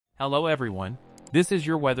Hello everyone, this is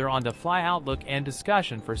your weather on the Fly Outlook and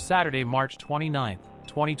discussion for Saturday, March 29,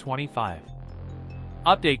 2025.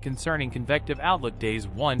 Update concerning convective outlook days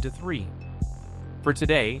 1 to 3. For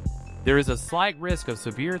today, there is a slight risk of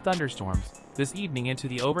severe thunderstorms this evening into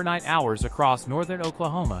the overnight hours across northern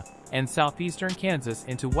Oklahoma and southeastern Kansas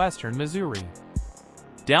into western Missouri.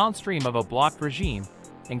 Downstream of a blocked regime,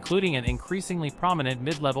 including an increasingly prominent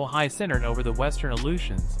mid-level high centered over the western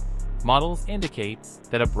Aleutians, models indicate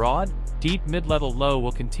that a broad, deep mid-level low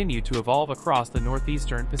will continue to evolve across the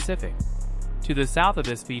northeastern Pacific. To the south of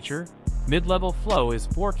this feature, mid-level flow is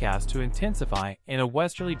forecast to intensify in a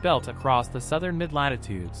westerly belt across the southern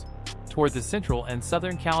mid-latitudes, toward the central and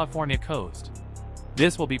southern California coast.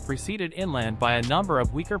 This will be preceded inland by a number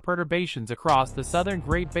of weaker perturbations across the southern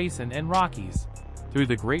Great Basin and Rockies, through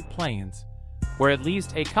the Great Plains, where at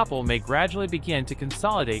least a couple may gradually begin to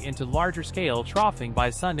consolidate into larger-scale troughing by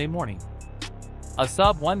Sunday morning. A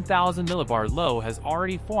sub-1000 millibar low has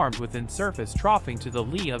already formed within surface troughing to the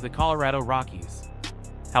lee of the Colorado Rockies.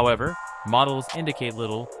 However, models indicate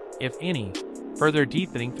little, if any, further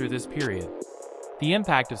deepening through this period. The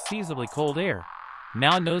impact of seasonably cold air,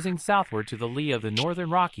 now nosing southward to the lee of the northern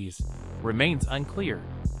Rockies, remains unclear,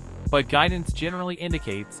 but guidance generally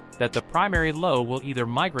indicates that the primary low will either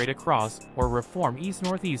migrate across or reform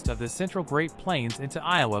east-northeast of the central Great Plains into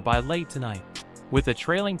Iowa by late tonight, with a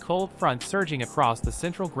trailing cold front surging across the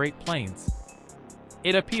central Great Plains.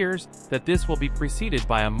 It appears that this will be preceded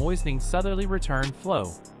by a moistening southerly return flow,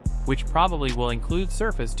 which probably will include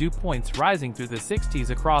surface dew points rising through the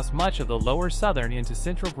 60s across much of the lower southern into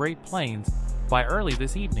central Great Plains by early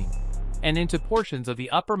this evening, and into portions of the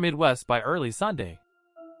upper Midwest by early Sunday.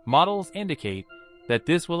 Models indicate that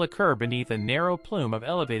this will occur beneath a narrow plume of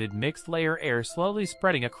elevated mixed-layer air slowly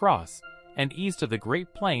spreading across and east of the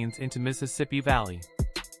Great Plains into Mississippi Valley.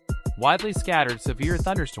 Widely scattered severe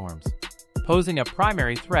thunderstorms, posing a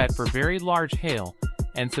primary threat for very large hail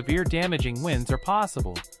and severe damaging winds are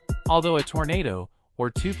possible, although a tornado or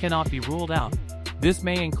two cannot be ruled out. This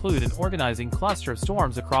may include an organizing cluster of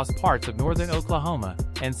storms across parts of northern Oklahoma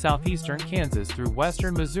and southeastern Kansas through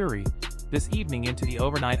western Missouri this evening into the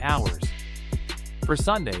overnight hours. For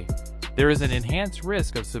Sunday, there is an enhanced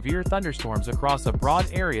risk of severe thunderstorms across a broad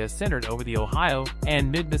area centered over the Ohio and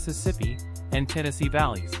mid-Mississippi and Tennessee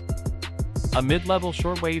valleys. A mid-level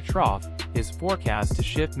shortwave trough is forecast to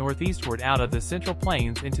shift northeastward out of the Central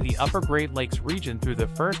Plains into the upper Great Lakes region through the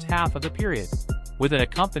first half of the period, with an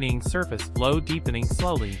accompanying surface low deepening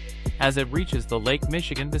slowly as it reaches the Lake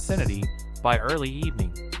Michigan vicinity by early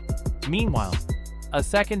evening. Meanwhile, a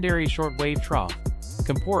secondary shortwave trough,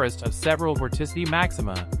 composed of several vorticity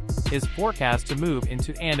maxima, is forecast to move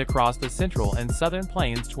into and across the central and southern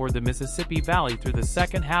plains toward the Mississippi Valley through the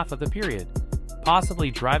second half of the period, possibly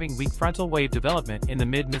driving weak frontal wave development in the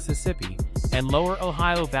mid-Mississippi and lower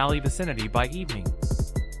Ohio Valley vicinity by evening.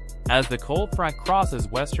 As the cold front crosses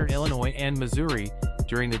western Illinois and Missouri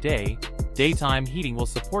during the day, daytime heating will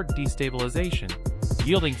support destabilization,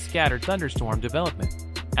 yielding scattered thunderstorm development,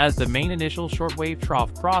 as the main initial shortwave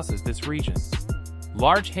trough crosses this region.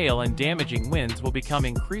 Large hail and damaging winds will become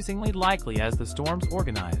increasingly likely as the storms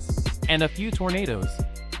organize, and a few tornadoes,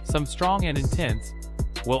 some strong and intense,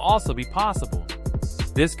 will also be possible.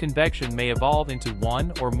 This convection may evolve into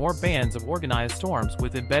one or more bands of organized storms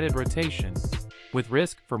with embedded rotation, with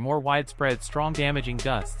risk for more widespread strong damaging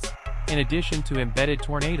gusts, in addition to embedded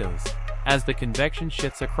tornadoes, as the convection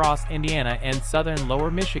shifts across Indiana and southern lower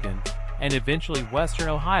Michigan, and eventually western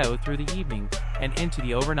Ohio through the evening and into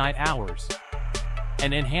the overnight hours.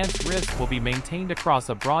 An enhanced risk will be maintained across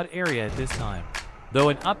a broad area at this time, though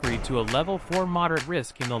an upgrade to a level 4 moderate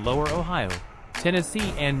risk in the lower Ohio,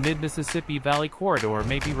 Tennessee and mid-Mississippi Valley corridor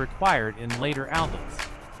may be required in later outlooks.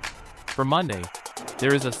 For Monday,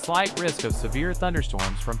 there is a slight risk of severe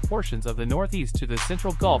thunderstorms from portions of the northeast to the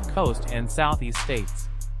central Gulf Coast and southeast states.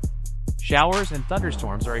 Showers and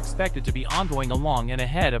thunderstorms are expected to be ongoing along and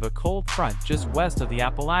ahead of a cold front just west of the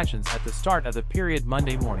Appalachians at the start of the period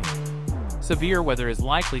Monday morning. Severe weather is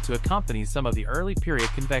likely to accompany some of the early period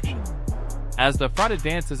convection. As the front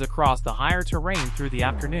advances across the higher terrain through the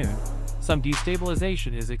afternoon, some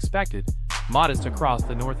destabilization is expected, modest across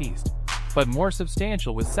the northeast, but more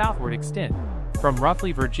substantial with southward extent, from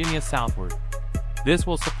roughly Virginia southward. This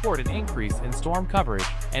will support an increase in storm coverage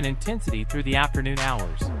and intensity through the afternoon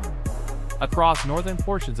hours. Across northern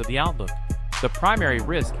portions of the outlook, the primary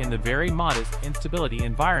risk in the very modest instability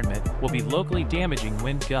environment will be locally damaging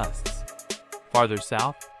wind gusts. Farther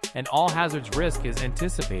south, an all-hazards risk is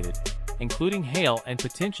anticipated, including hail and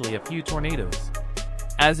potentially a few tornadoes.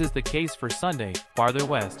 As is the case for Sunday, farther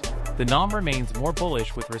west, the NOAA remains more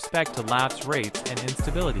bullish with respect to lapse rates and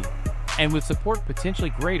instability, and with support potentially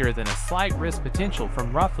greater than a slight risk potential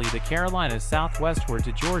from roughly the Carolinas southwestward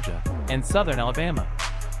to Georgia and southern Alabama.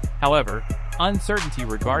 However, uncertainty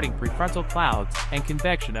regarding prefrontal clouds and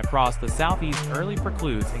convection across the southeast early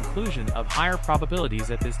precludes inclusion of higher probabilities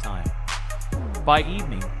at this time. By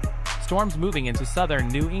evening, storms moving into southern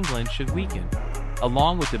New England should weaken,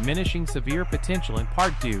 along with diminishing severe potential in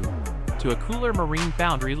part due to a cooler marine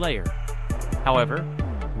boundary layer. However,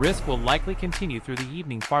 risk will likely continue through the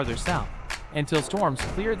evening farther south, until storms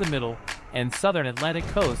clear the middle and southern Atlantic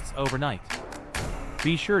coasts overnight.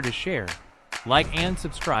 Be sure to share, like, and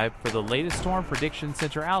subscribe for the latest Storm Prediction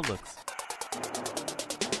Center outlooks.